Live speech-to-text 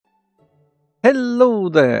Hello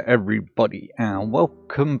there everybody and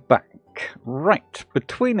welcome back. Right,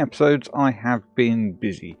 between episodes I have been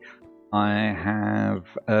busy. I have,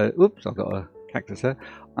 oops, I've got a cactus there.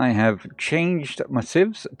 I have changed my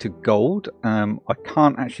sieves to gold. I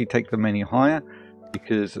can't actually take them any higher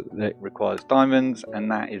because it requires diamonds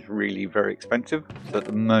and that is really very expensive. So at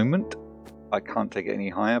the moment I can't take it any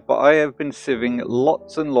higher, but I have been sieving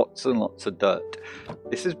lots and lots and lots of dirt.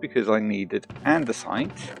 This is because I needed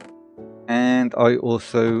andesite. And I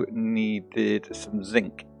also needed some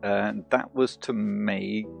zinc, and that was to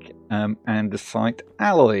make andesite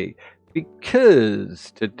alloy,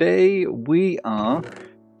 because today we are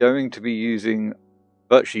going to be using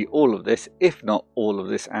virtually all of this, if not all of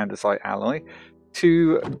this andesite alloy,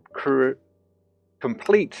 to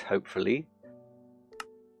complete, hopefully,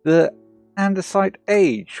 the andesite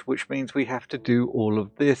age, which means we have to do all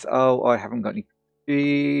of this. Oh, I haven't got any.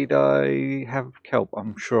 Did I have kelp?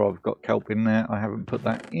 I'm sure I've got kelp in there. I haven't put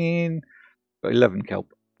that in. Got 11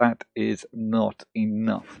 kelp. That is not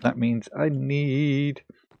enough. That means I need...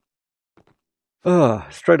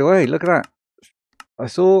 straight away, look at that. I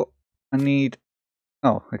need...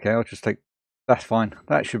 Oh, okay, I'll just take... That's fine.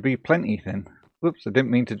 That should be plenty then. Whoops, I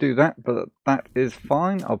didn't mean to do that, but that is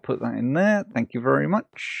fine. I'll put that in there. Thank you very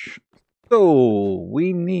much. So,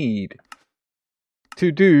 we need... to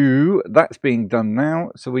do, that's being done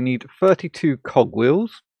now, so we need 32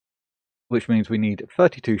 cogwheels, which means we need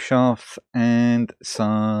 32 shafts and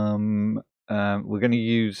some, we're going to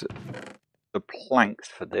use the planks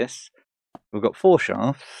for this. We've got 4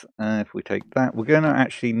 shafts, if we take that, we're going to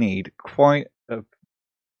actually need quite a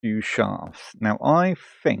few shafts. Now I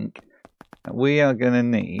think that we are going to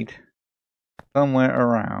need somewhere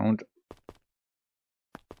around,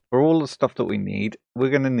 for all the stuff that we need, we're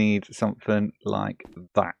going to need something like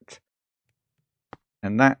that.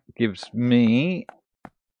 And that gives me...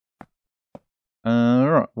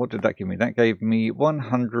 right, what did that give me? That gave me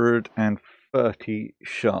 130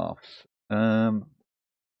 shafts. That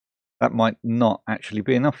might not actually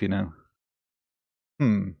be enough, you know.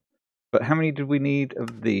 But how many did we need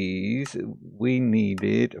of these? We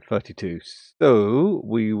needed 32. So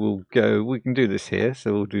we will go... We can do this here.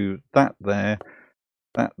 So we'll do that there,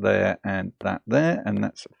 and that there, and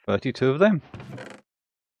that's 32 of them.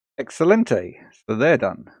 Excelente. So they're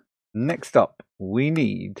done. Next up, we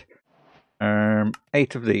need 8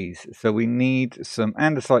 of these. So we need some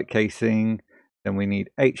andesite casing, then we need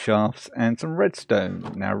 8 shafts and some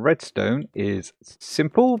redstone. Now redstone is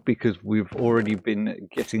simple because we've already been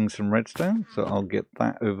getting some redstone, so I'll get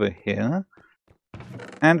that over here.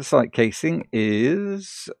 Andesite casing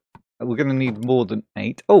is... We're going to need more than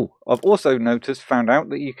 8. Oh, I've also found out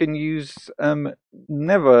that you can use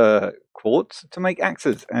nether quartz to make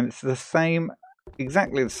axes, and it's the same,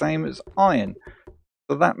 exactly the same as iron.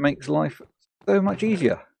 So that makes life so much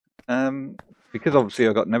easier. Because obviously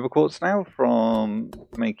I've got nether quartz now from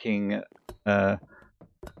making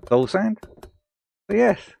soul sand. So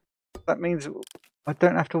yes, that means I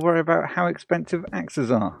don't have to worry about how expensive axes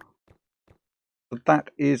are. But that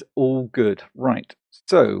is all good. Right,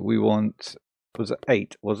 so we want, was it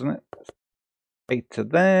 8, wasn't it? 8 of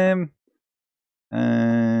them,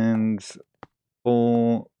 and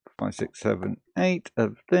 4, 5, 6, 7, 8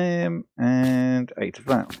 of them, and 8 of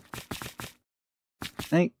that.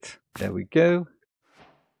 8, there we go.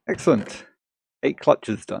 Excellent. 8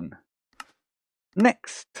 clutches done.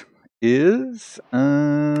 Next is,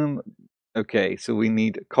 okay, so we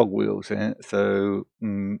need cogwheels here. So,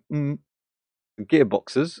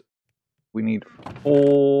 gearboxes. We need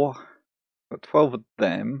 4, 12 of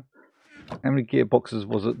them. How many gearboxes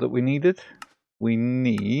was it that we needed? We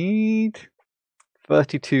need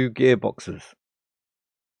 32 gearboxes.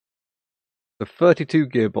 So 32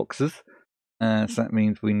 gearboxes. So that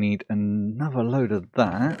means we need another load of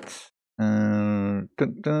that. We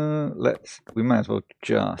might as well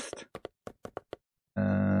just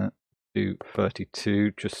do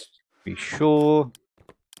 32 just to be sure.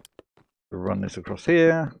 We'll run this across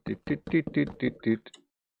here. And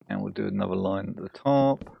we'll do another line at the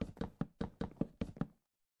top.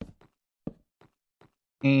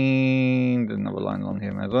 And another line along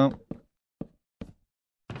here as well.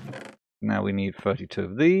 Now we need 32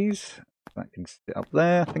 of these. That can sit up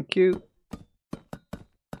there, thank you.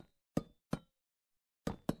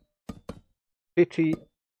 Pity.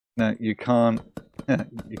 No, you can't.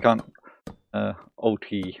 You can't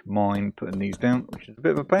ulti-mine putting these down, which is a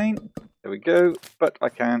bit of a pain. There we go. But I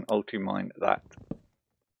can ulti-mine that.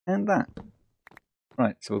 And that.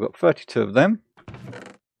 Right, so we've got 32 of them.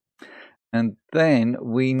 And then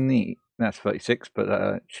we need... that's 36, but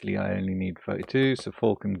actually I only need 32, so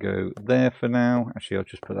 4 can go there for now. Actually, I'll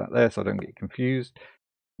just put that there so I don't get confused.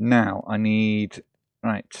 Now I need,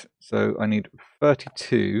 right, so I need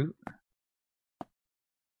 32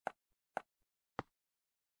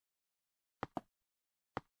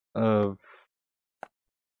 of,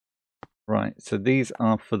 right, so these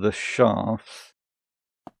are for the shafts.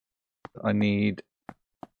 I need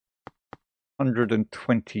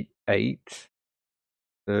 128.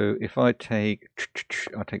 So if I take,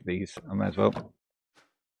 I'll take these, I may as well.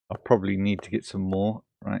 I'll probably need to get some more,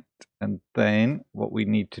 right? And then what we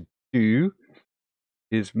need to do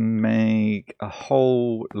is make a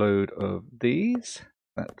whole load of these.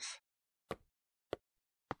 That's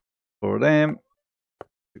 4 of them,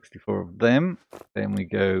 64 of them. Then we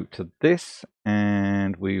go to this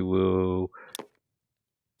and we will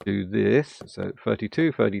do this. So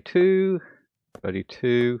 32, 32,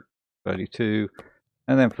 32, 32,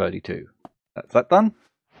 and then 32. That's that done.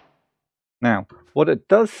 Now, what it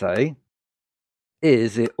does say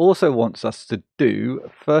is it also wants us to do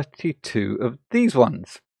 32 of these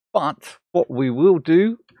ones. But what we will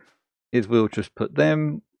do is we'll just put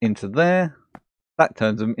them into there. That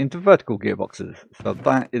turns them into vertical gearboxes. So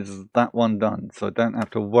that is that one done. So I don't have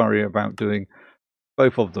to worry about doing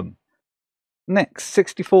both of them. Next,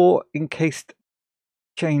 64 encased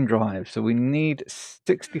chain drive. So we need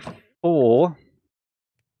 64.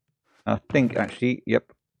 I think actually,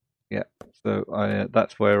 yep. So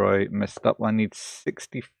that's where I messed up. I need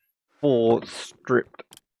 64 stripped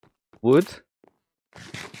wood.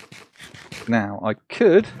 Now I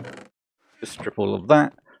could just strip all of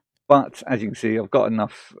that, but as you can see, I've got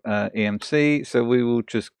enough EMC, so we will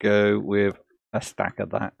just go with a stack of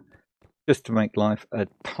that, just to make life a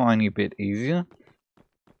tiny bit easier.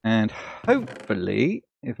 And hopefully,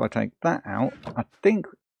 if I take that out, I think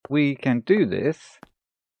we can do this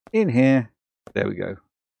in here. There we go.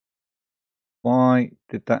 Why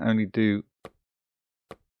did that only do...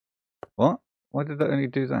 What? Why did that only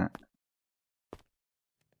do that?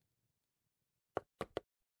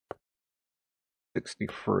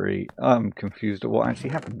 $63. I'm confused at what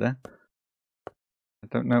actually happened there. I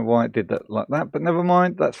don't know why it did that like that, but never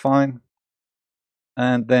mind, that's fine.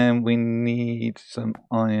 And then we need some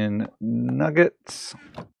iron nuggets.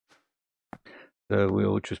 So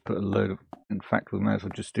we'll just put a load of... In fact, we may as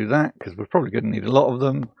well just do that, because we're probably going to need a lot of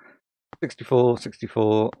them. 64,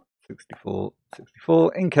 64, 64,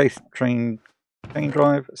 64. Encased chain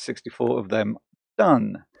drive, 64 of them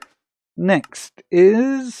done. Next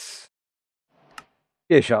is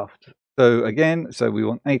gear shaft. So again, we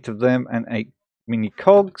want 8 of them and 8 mini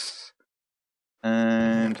cogs.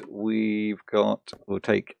 And we've got, we'll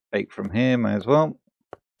take 8 from here, may as well.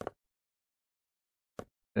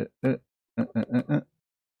 6,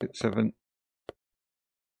 7,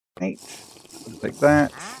 8. We'll take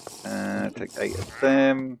that. Take 8 of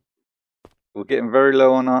them. We're getting very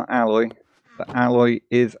low on our alloy. The alloy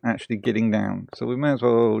is actually getting down. So we may as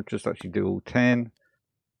well just actually do all 10.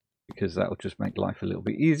 Because that will just make life a little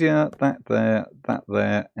bit easier. That there,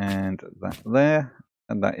 and that there.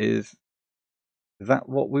 And that is that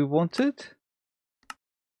what we wanted?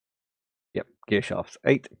 Yep, gear shafts.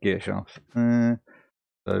 8 gear shafts.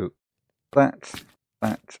 So that,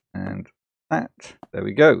 and that. There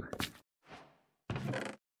we go.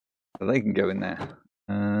 So they can go in there.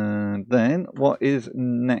 And then what is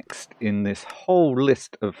next in this whole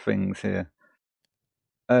list of things here?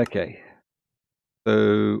 Okay.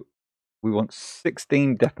 So we want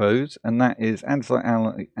 16 depots, and that is andesite,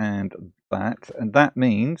 alloy, and that. And that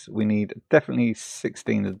means we need definitely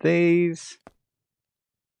 16 of these.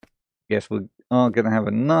 Yes, we are going to have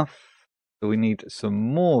enough. So we need some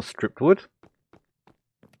more stripped wood.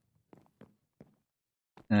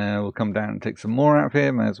 We'll come down and take some more out of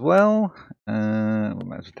here as well. We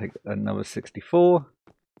might as well take another 64.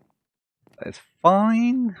 That is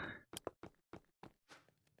fine.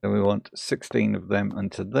 Then we want 16 of them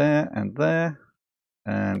onto there and there.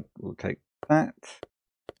 And we'll take that.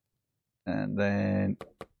 And then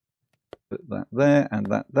put that there and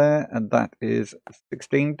that there. And that is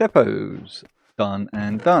 16 depots. Done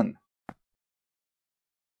and done.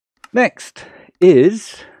 Next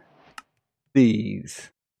is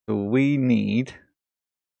these. So we need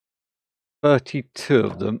 32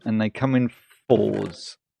 of them, and they come in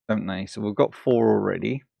 4s, don't they? So we've got 4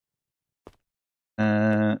 already.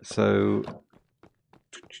 So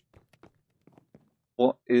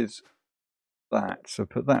what is that? So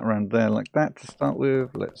put that around there like that to start with.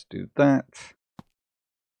 Let's do that.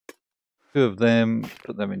 2 of them,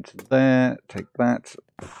 put them into there, take that.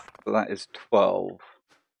 So that is 12.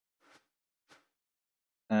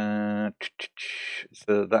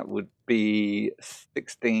 So that would be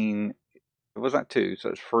 16. Was that 2? So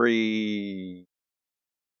it's 3.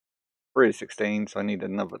 3 is 16, so I need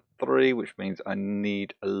another 3, which means I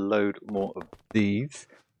need a load more of these.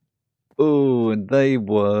 Oh, and they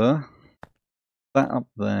were that up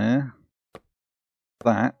there.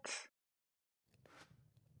 That.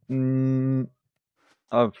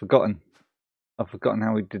 I've forgotten. I've forgotten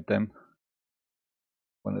how we did them.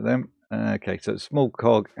 One of them. Okay, so it's small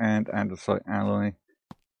cog and andesite alloy.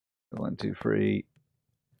 1, 2, 3,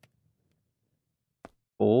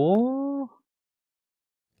 4.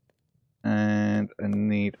 And I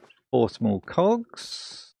need 4 small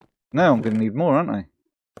cogs. No, I'm going to need more, aren't I?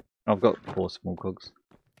 I've got 4 small cogs.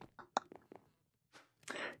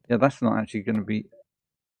 Yeah, that's not actually going to be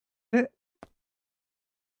it.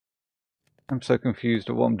 I'm so confused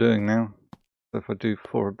at what I'm doing now. So if I do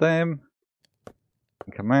 4 of them,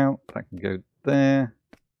 can come out, that can go there,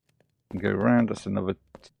 can go around, that's another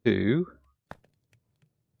 2.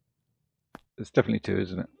 It's definitely 2,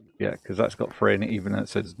 isn't it? Yeah, because that's got 3 in it, even though it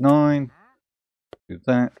says 9. Do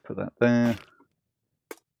that, put that there.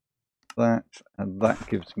 That, and that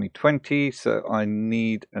gives me 20, so I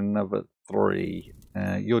need another 3.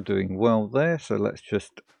 You're doing well there, so let's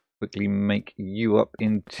just quickly make you up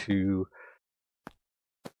into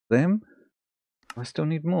them. I still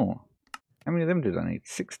need more. How many of them did I need?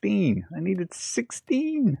 16. I needed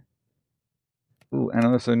 16. Ooh, and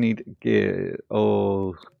I also need gear.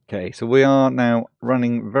 Okay, so we are now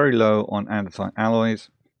running very low on andesite alloys.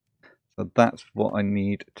 So that's what I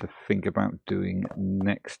need to think about doing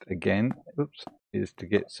next again. Oops, is to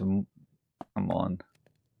get some. Come on.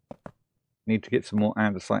 Need to get some more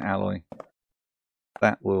andesite alloy.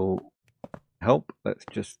 That will help. Let's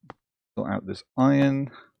just sort out this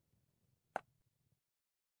iron.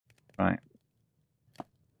 Right.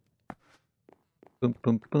 Boom,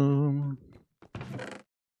 boom, boom.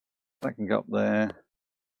 That can go up there.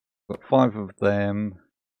 Got 5 of them.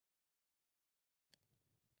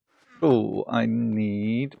 Oh, I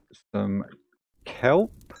need some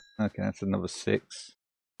kelp. Okay, that's another 6.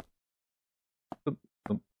 Boom,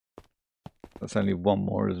 boom. That's only 1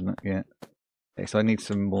 more, isn't it? Yeah. Okay, so I need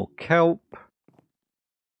some more kelp.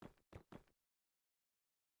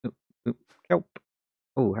 Kelp.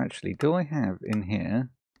 Oh, actually, do I have in here?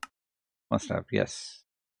 Must have, yes.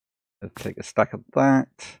 Let's take a stack of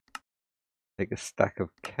that. Take a stack of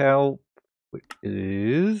kelp, which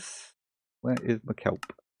is... Where is my kelp?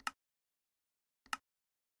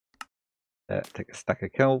 There, take a stack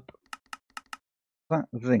of kelp. That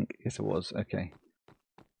zinc, yes it was, okay.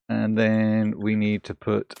 And then we need to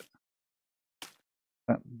put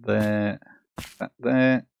that there,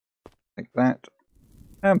 like that,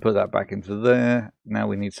 and put that back into there. Now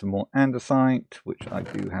we need some more andesite, which I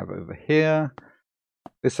do have over here.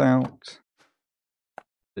 This out,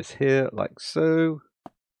 this here, like so.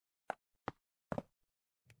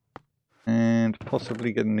 And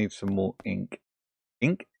possibly going to need some more ink.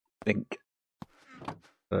 Ink?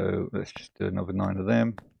 So let's just do another 9 of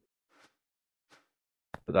them.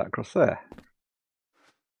 Put that across there.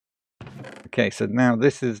 Okay, so now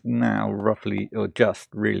this is now roughly, or just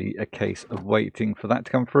really a case of waiting for that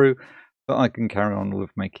to come through, so I can carry on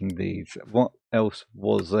with making these. What else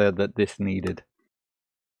was there that this needed?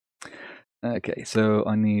 Okay, so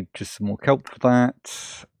I need just some more kelp for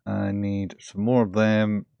that. I need some more of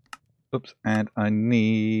them. Oops, and I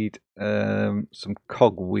need some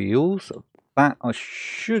cog wheels. That I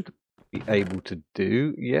should be able to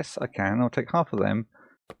do. Yes, I can. I'll take half of them.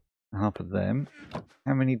 Half of them.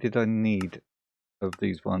 How many did I need of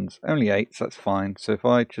these ones? Only 8, so that's fine. So if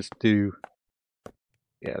I just do...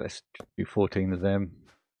 Yeah, let's do 14 of them.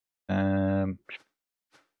 And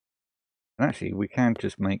actually, we can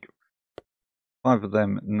just make 5 of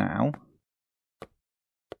them now.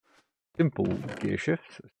 Simple gear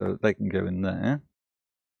shift, so they can go in there.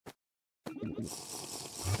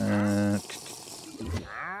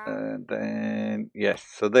 And then, yes,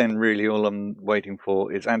 so then really all I'm waiting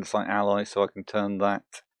for is andesite alloy, so I can turn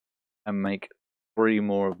that and make 3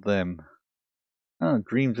 more of them. Oh,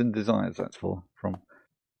 dreams and desires, that's from.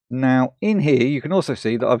 Now, in here, you can also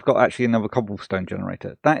see that I've got actually another cobblestone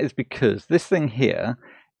generator. That is because this thing here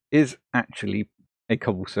is actually a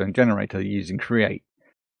cobblestone generator using create.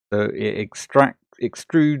 So it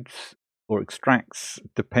extrudes or extracts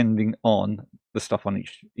depending on the stuff on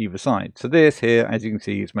either side. So this here, as you can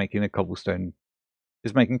see, is making cobblestone.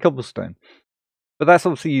 But that's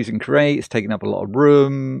obviously using create. It's taking up a lot of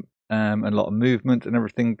room and a lot of movement and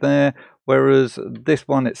everything there. Whereas this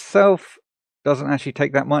one itself doesn't actually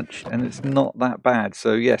take that much, and it's not that bad.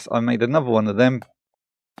 So yes, I made another one of them.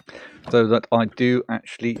 so that I do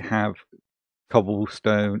actually have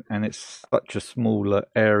cobblestone, and it's such a smaller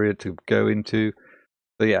area to go into.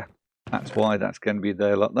 So yeah, that's why that's going to be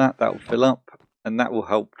there like that. That will fill up, and that will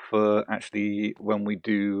help for actually when we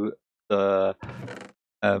do the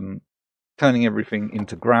turning everything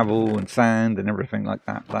into gravel and sand and everything like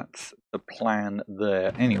that. That's the plan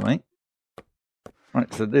there anyway.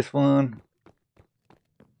 Right, so this one,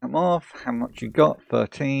 come off. How much you got?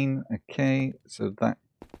 13. Okay, so that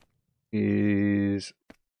is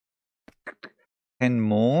 10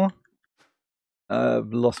 more.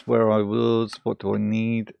 I've lost where I was. What do I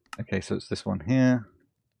need? Okay, so it's this one here.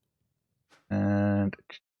 And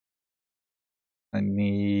I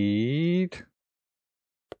need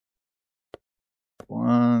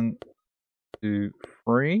 1, 2,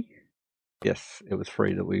 3. Yes, it was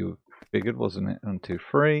 3 that we figured, wasn't it? 1, 2,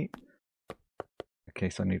 3. Okay,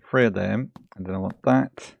 so I need 3 of them, and then I want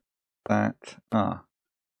that,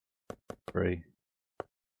 3,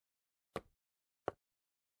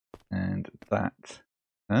 and that.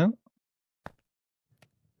 No?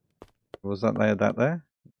 Was that there, that there?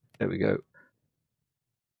 There we go.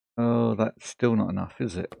 Oh, that's still not enough,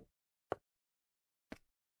 is it?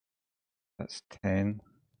 That's 10.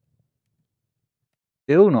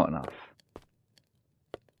 Still not enough.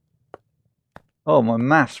 Oh, my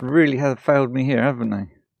maths really have failed me here, haven't they?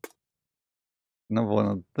 Another one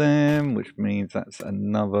of them, which means that's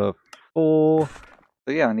another 4.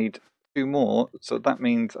 So yeah, I need 2 more. So that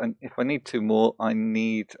means if I need 2 more, I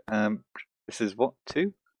need this is what,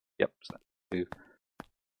 2? Yep, so 2.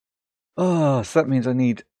 Oh, so that means I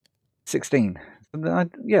need 16. So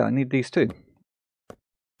yeah, I need these 2.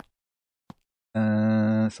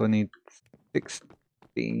 So I need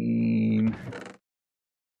 16.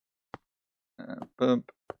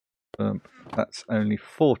 Bump, bump. That's only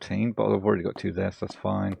 14, but I've already got 2 there, so that's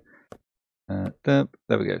fine. There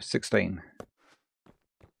we go, 16.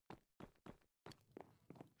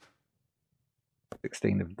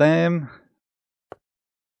 16 of them.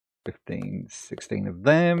 15, 16 of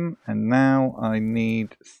them. And now I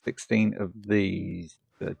need 16 of these.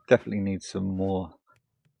 I definitely need some more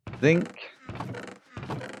zinc.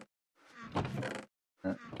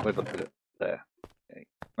 Where did I put it? There. Okay.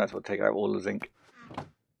 Might as well take out all the zinc.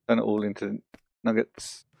 Turn it all into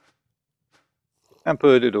nuggets. And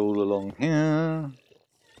put it all along here.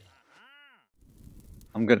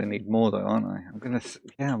 I'm going to need more though, aren't I?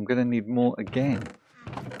 I'm going to need more again.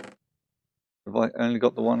 Have I only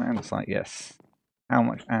got the one andesite? Yes. How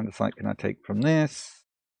much andesite can I take from this?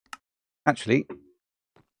 Actually,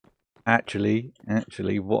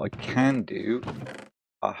 what I can do,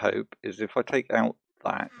 I hope, is if I take out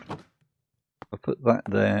that, I put that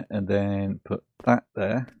there and then put that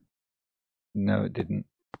there. No, it didn't.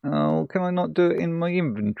 Oh, can I not do it in my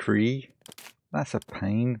inventory? That's a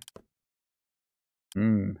pain.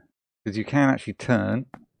 Because you can actually turn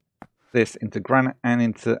this into granite and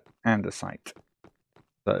into andesite.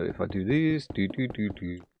 So if I do these,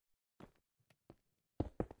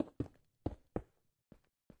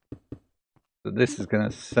 So this is going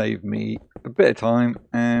to save me a bit of time,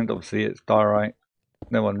 and obviously it's diorite.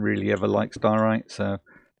 No one really ever likes diorite, so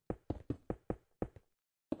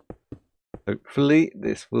hopefully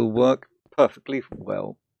this will work perfectly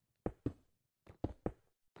well.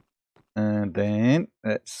 And then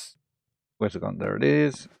where's it gone? There it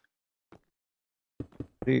is.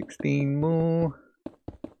 16 more.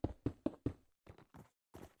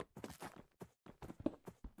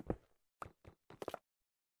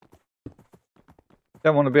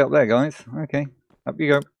 Don't want to be up there, guys. Okay, up you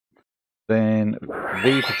go. Then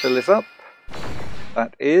V to fill this up.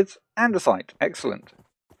 That is andesite. Excellent.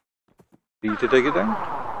 V to take it down.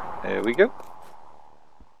 There we go.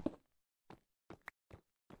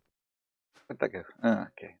 Where'd that go?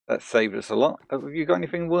 Okay, that saved us a lot. Have you got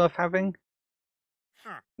anything worth having?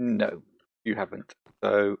 No, you haven't.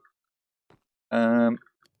 So,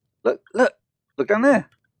 look down there.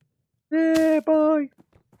 Yeah, bye.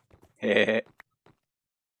 Yeah.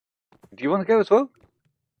 Do you want to go as well?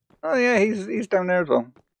 Oh yeah, he's down there as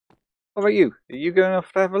well. What about you? Are you going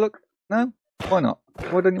off to have a look? No? Why not?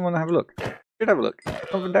 Why don't you want to have a look? You should have a look.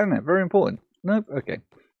 Something down there, very important. Nope. Okay.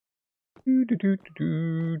 Nobody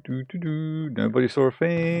saw a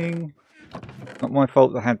thing. Not my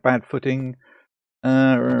fault. I had bad footing.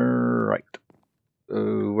 Right.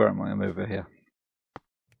 So where am I? I'm over here.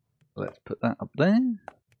 Let's put that up there.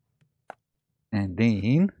 And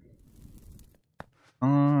then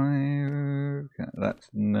 5. That's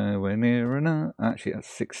nowhere near enough. Actually, that's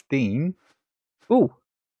 16. Ooh,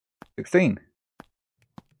 16.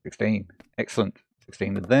 16. Excellent.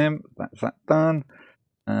 16 of them. That's that done.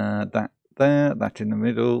 That there, that in the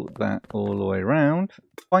middle, that all the way around.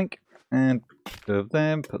 Boink. And two of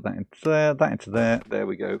them, put that into there, that into there. There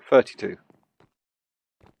we go, 32.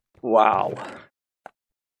 Wow.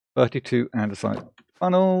 32 andesite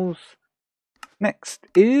funnels. Next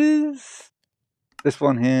is this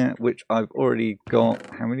one here, which I've already got.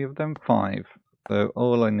 How many of them? 5. So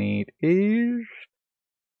all I need is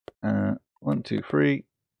 1, 2, 3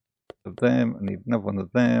 of them. I need another one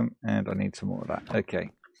of them, and I need some more of that. Okay,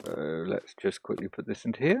 so let's just quickly put this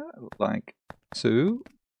into here, like so.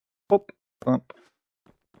 Pop, pop.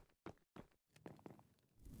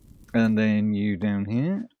 And then you down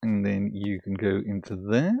here, and then you can go into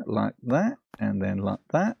there like that, and then like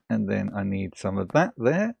that, and then I need some of that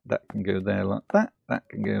there. That can go there like that. That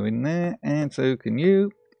can go in there, and so can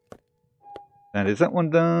you. And is that one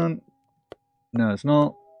done? No, it's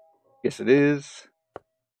not. Yes, it is.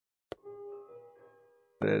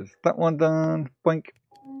 There's that one done. Boink.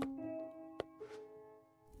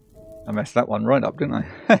 I messed that one right up, didn't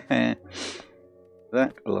I?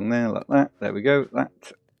 That along there like that. There we go. That.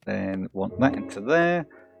 Then want that into there.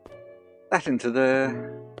 That into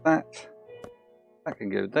there. That. That can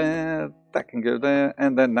go there. That can go there.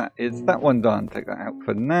 And then that is that one done. Take that out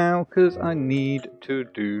for now because I need to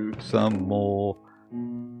do some more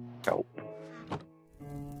help.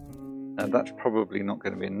 And that's probably not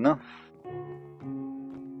going to be enough.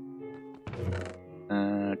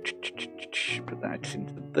 Put that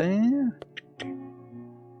into there.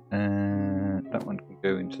 That one can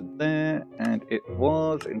go into there, and it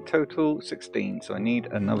was in total 16, so I need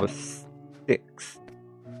another 6.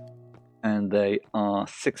 And they are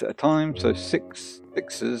 6 at a time, so 6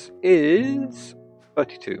 sixes is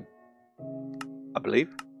 32, I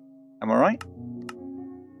believe. Am I right?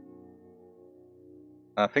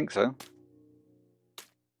 I think so.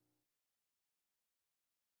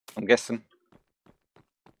 I'm guessing.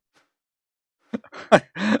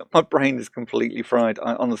 My brain is completely fried.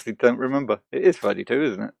 I honestly don't remember. It is 32,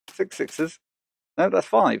 isn't it? 6 sixes. No, that's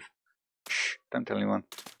 5. Shh, don't tell anyone.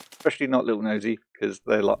 Especially not Little Nosy, because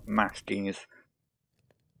they're like maths genius.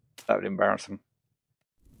 That would embarrass them.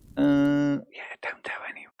 Yeah, don't tell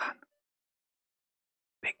anyone.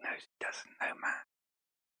 Big Nosy doesn't know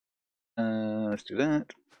math. Let's do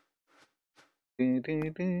that.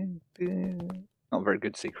 Not a very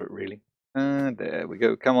good secret, really. There we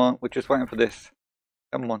go. Come on, we're just waiting for this.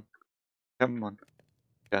 Come on. Come on.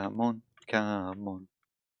 Come on. Come on.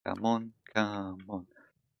 Come on. Come on.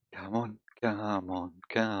 Come on. Come on.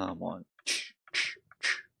 Come on.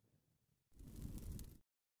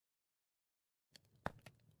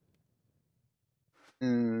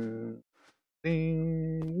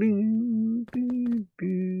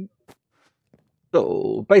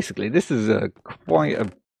 So basically, this is quite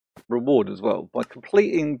a reward as well. By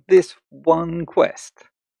completing this one quest,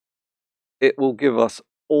 it will give us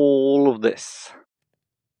all of this.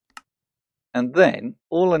 And then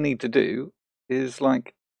all I need to do is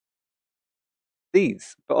like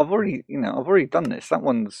these. But I've already done this. That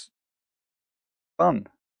one's done.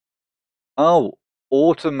 Oh,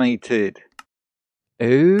 automated.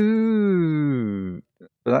 Ooh.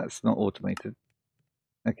 But that's not automated.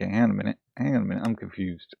 Okay, hang on a minute. I'm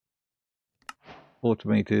confused.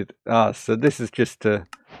 Automated. So this is just to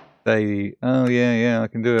say, oh yeah, I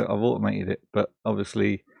can do it. I've automated it, but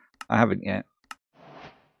obviously I haven't yet.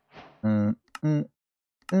 But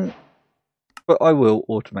I will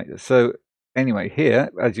automate this. So anyway,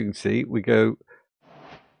 here, as you can see, we go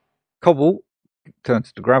cobble,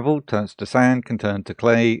 turns to gravel, turns to sand, can turn to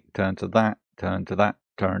clay, turn to that, turn to that,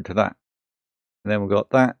 turn to that. And then we've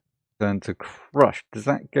got that, turn to crush. Does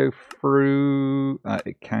that go through?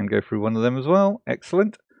 It can go through one of them as well.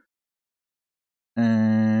 Excellent.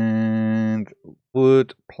 And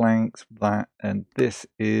wood, planks, that, and this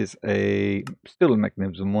is still a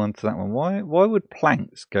mechanism one to that one. Why would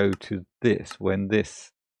planks go to this when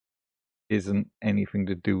this isn't anything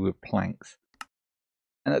to do with planks?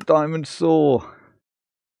 And a diamond saw.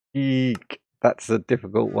 Eek, that's a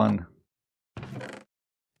difficult one.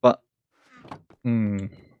 But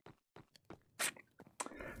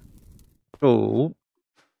oh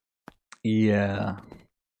yeah.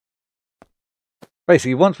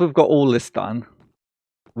 Basically, once we've got all this done,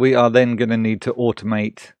 we are then going to need to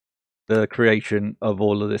automate the creation of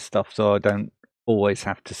all of this stuff so I don't always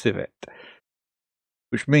have to sieve it.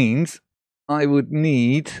 Which means I would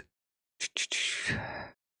need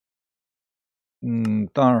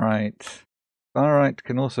diorite. Diorite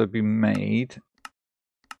can also be made,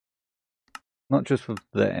 not just with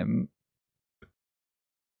them.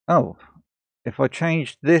 Oh, if I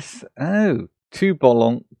change this, 2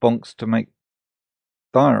 bonks to make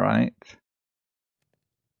diorite.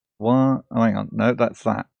 What? Oh, hang on. No, that's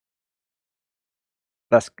that.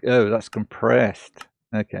 That's compressed.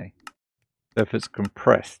 Okay. So if it's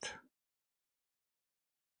compressed,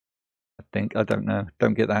 I don't know.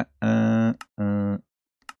 Don't get that.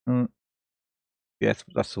 Yes,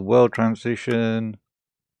 that's the world transition.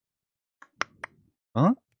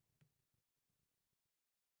 Huh?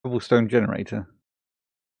 Cobblestone generator.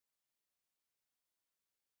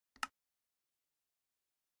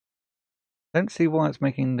 Don't see why it's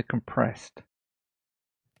making the compressed.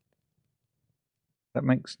 That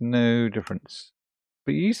makes no difference.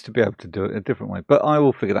 But you used to be able to do it a different way. But I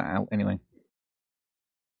will figure that out anyway.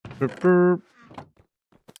 But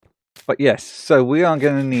yes, so we are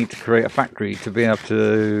going to need to create a factory to be able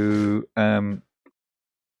to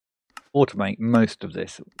automate most of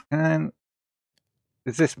this. And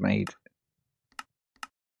is this made?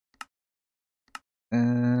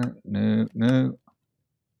 No.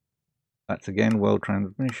 That's again world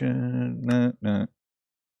transmission. No.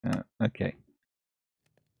 Okay.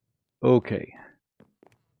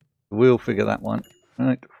 We'll figure that one.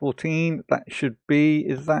 Right, 14. That should be.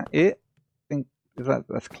 Is that it? I think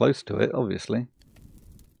that's close to it, obviously.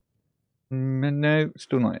 No,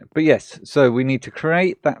 still not it. But yes, so we need to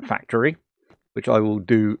create that factory, which I will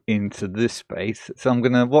do into this space. So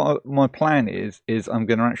what my plan is I'm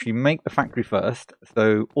gonna actually make the factory first,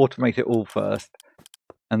 so automate it all first,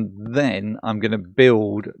 and then I'm gonna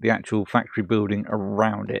build the actual factory building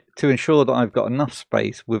around it to ensure that I've got enough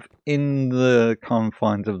space within the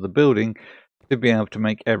confines of the building to be able to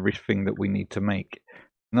make everything that we need to make.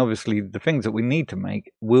 And obviously the things that we need to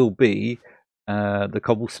make will be the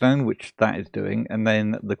cobblestone, which that is doing, and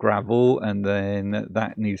then the gravel, and then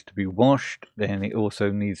that needs to be washed. Then it also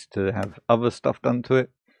needs to have other stuff done to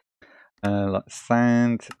it, like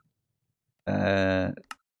sand.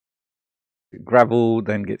 Gravel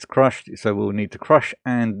then gets crushed, so we'll need to crush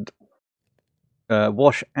and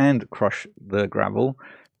wash and crush the gravel,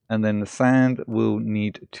 and then the sand will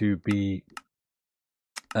need to be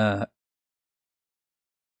hang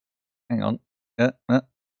on.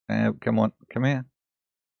 Come on, come here.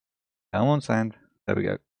 Come on, sand. There we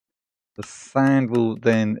go. The sand will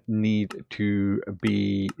then need to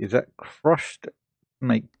be, is that crushed to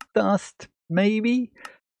make dust? Maybe.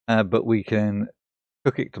 But we can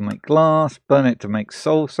cook it to make glass, burn it to make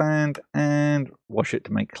soul sand, and wash it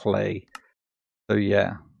to make clay. So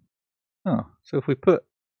yeah. Oh, so if we put...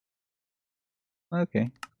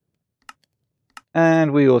 Okay.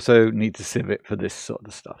 And we also need to sieve it for this sort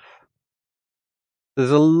of stuff. There's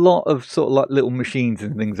a lot of sort of like little machines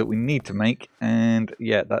and things that we need to make, and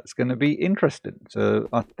yeah, that's going to be interesting. So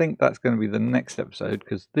I think that's going to be the next episode,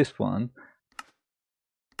 because this one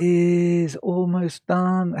is almost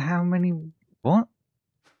done. How many? What?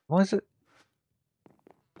 Why does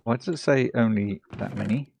it say only that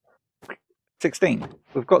many? 16.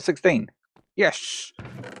 We've got 16. Yes!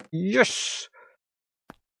 Yes!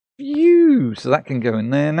 Phew! So that can go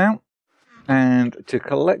in there now. And to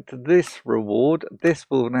collect this reward, this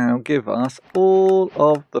will now give us all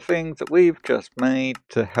of the things that we've just made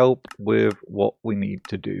to help with what we need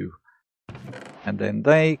to do. And then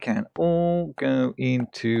they can all go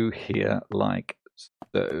into here like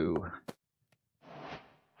so.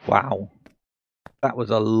 Wow. That was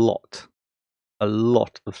a lot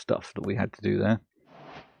of stuff that we had to do there.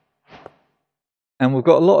 And we've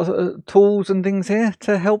got a lot of tools and things here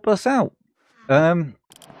to help us out.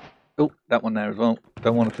 Oh, that one there as well.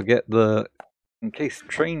 Don't want to forget the encased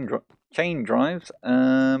chain drives.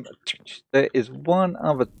 There is one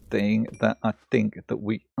other thing that I think that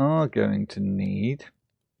we are going to need.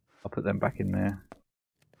 I'll put them back in there.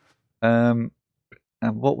 And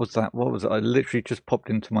what was that? What was it? I literally just popped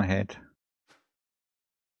into my head.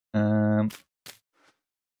 I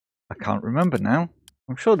can't remember now.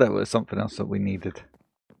 I'm sure there was something else that we needed.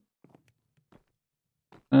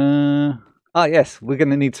 Yes, we're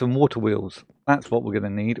going to need some water wheels. That's what we're going to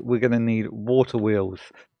need. We're going to need water wheels.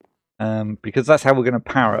 Because that's how we're going to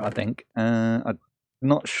power it, I think. I'm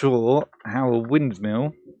not sure how a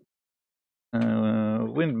windmill, how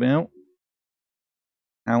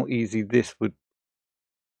easy this would...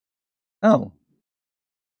 Oh.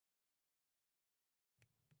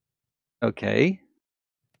 Okay.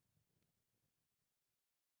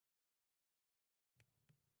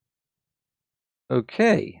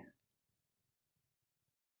 Okay.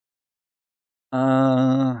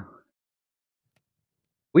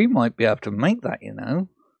 We might be able to make that, you know.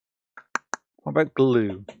 What about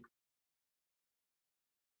glue?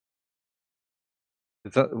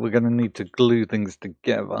 We're going to need to glue things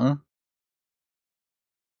together.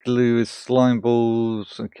 Glue is slime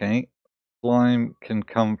balls. Okay. Slime can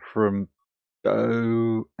come from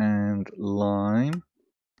dough and lime.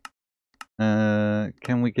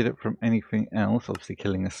 Can we get it from anything else? Obviously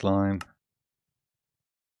killing a slime.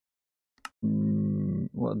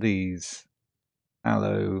 What are these?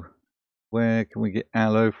 Aloe. Where can we get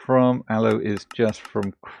aloe from? Aloe is just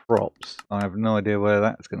from crops. I have no idea where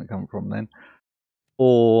that's going to come from then.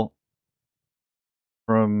 Or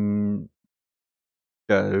from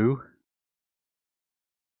dough.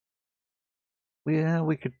 Yeah,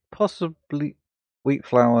 we could possibly wheat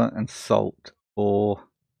flour and salt, or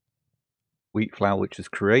wheat flour, which is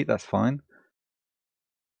create, that's fine.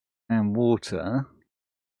 And water.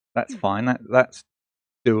 That's fine. That's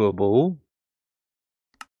doable.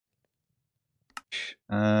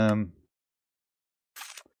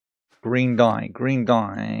 Green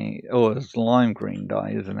dye. Oh, it's lime green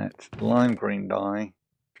dye, isn't it? Lime green dye.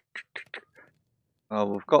 Oh,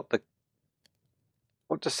 we've got the.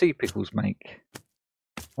 What do sea pickles make?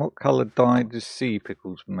 What colour dye does sea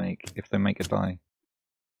pickles make if they make a dye?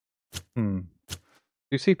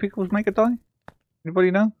 Do sea pickles make a dye?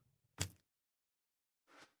 Anybody know?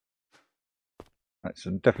 Right, so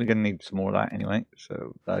I'm definitely going to need some more of that anyway.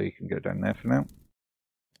 So you can go down there for now.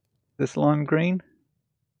 This lime green?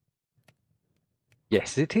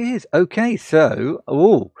 Yes, it is. Okay, so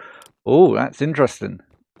that's interesting.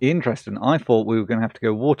 I thought we were going to have to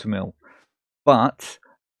go watermill, but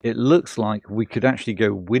it looks like we could actually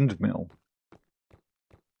go windmill.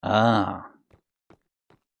 Ah,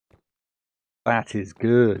 that is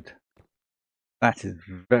good. That is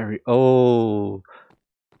very. Oh,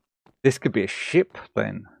 this could be a ship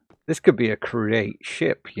then. This could be a create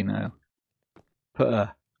ship. You know, put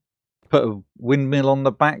a windmill on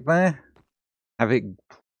the back there. Have it,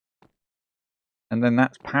 and then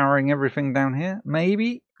that's powering everything down here.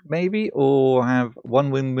 Maybe, or have one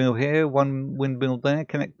windmill here, one windmill there.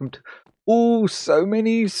 Connect them to. Oh, so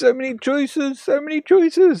many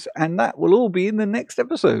choices, and that will all be in the next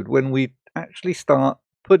episode when we actually start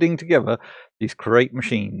putting together these create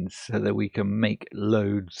machines so that we can make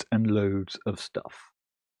loads and loads of stuff.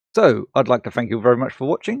 So I'd like to thank you very much for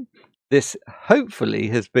watching. This hopefully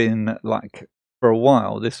has been like for a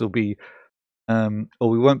while. This will be. Or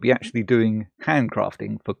we won't be actually doing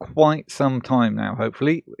handcrafting for quite some time now,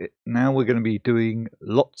 hopefully. Now we're going to be doing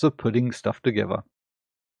lots of putting stuff together.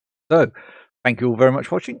 So, thank you all very much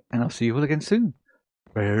for watching, and I'll see you all again soon.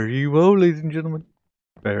 Fare ye well, ladies and gentlemen.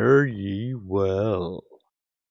 Fare ye well.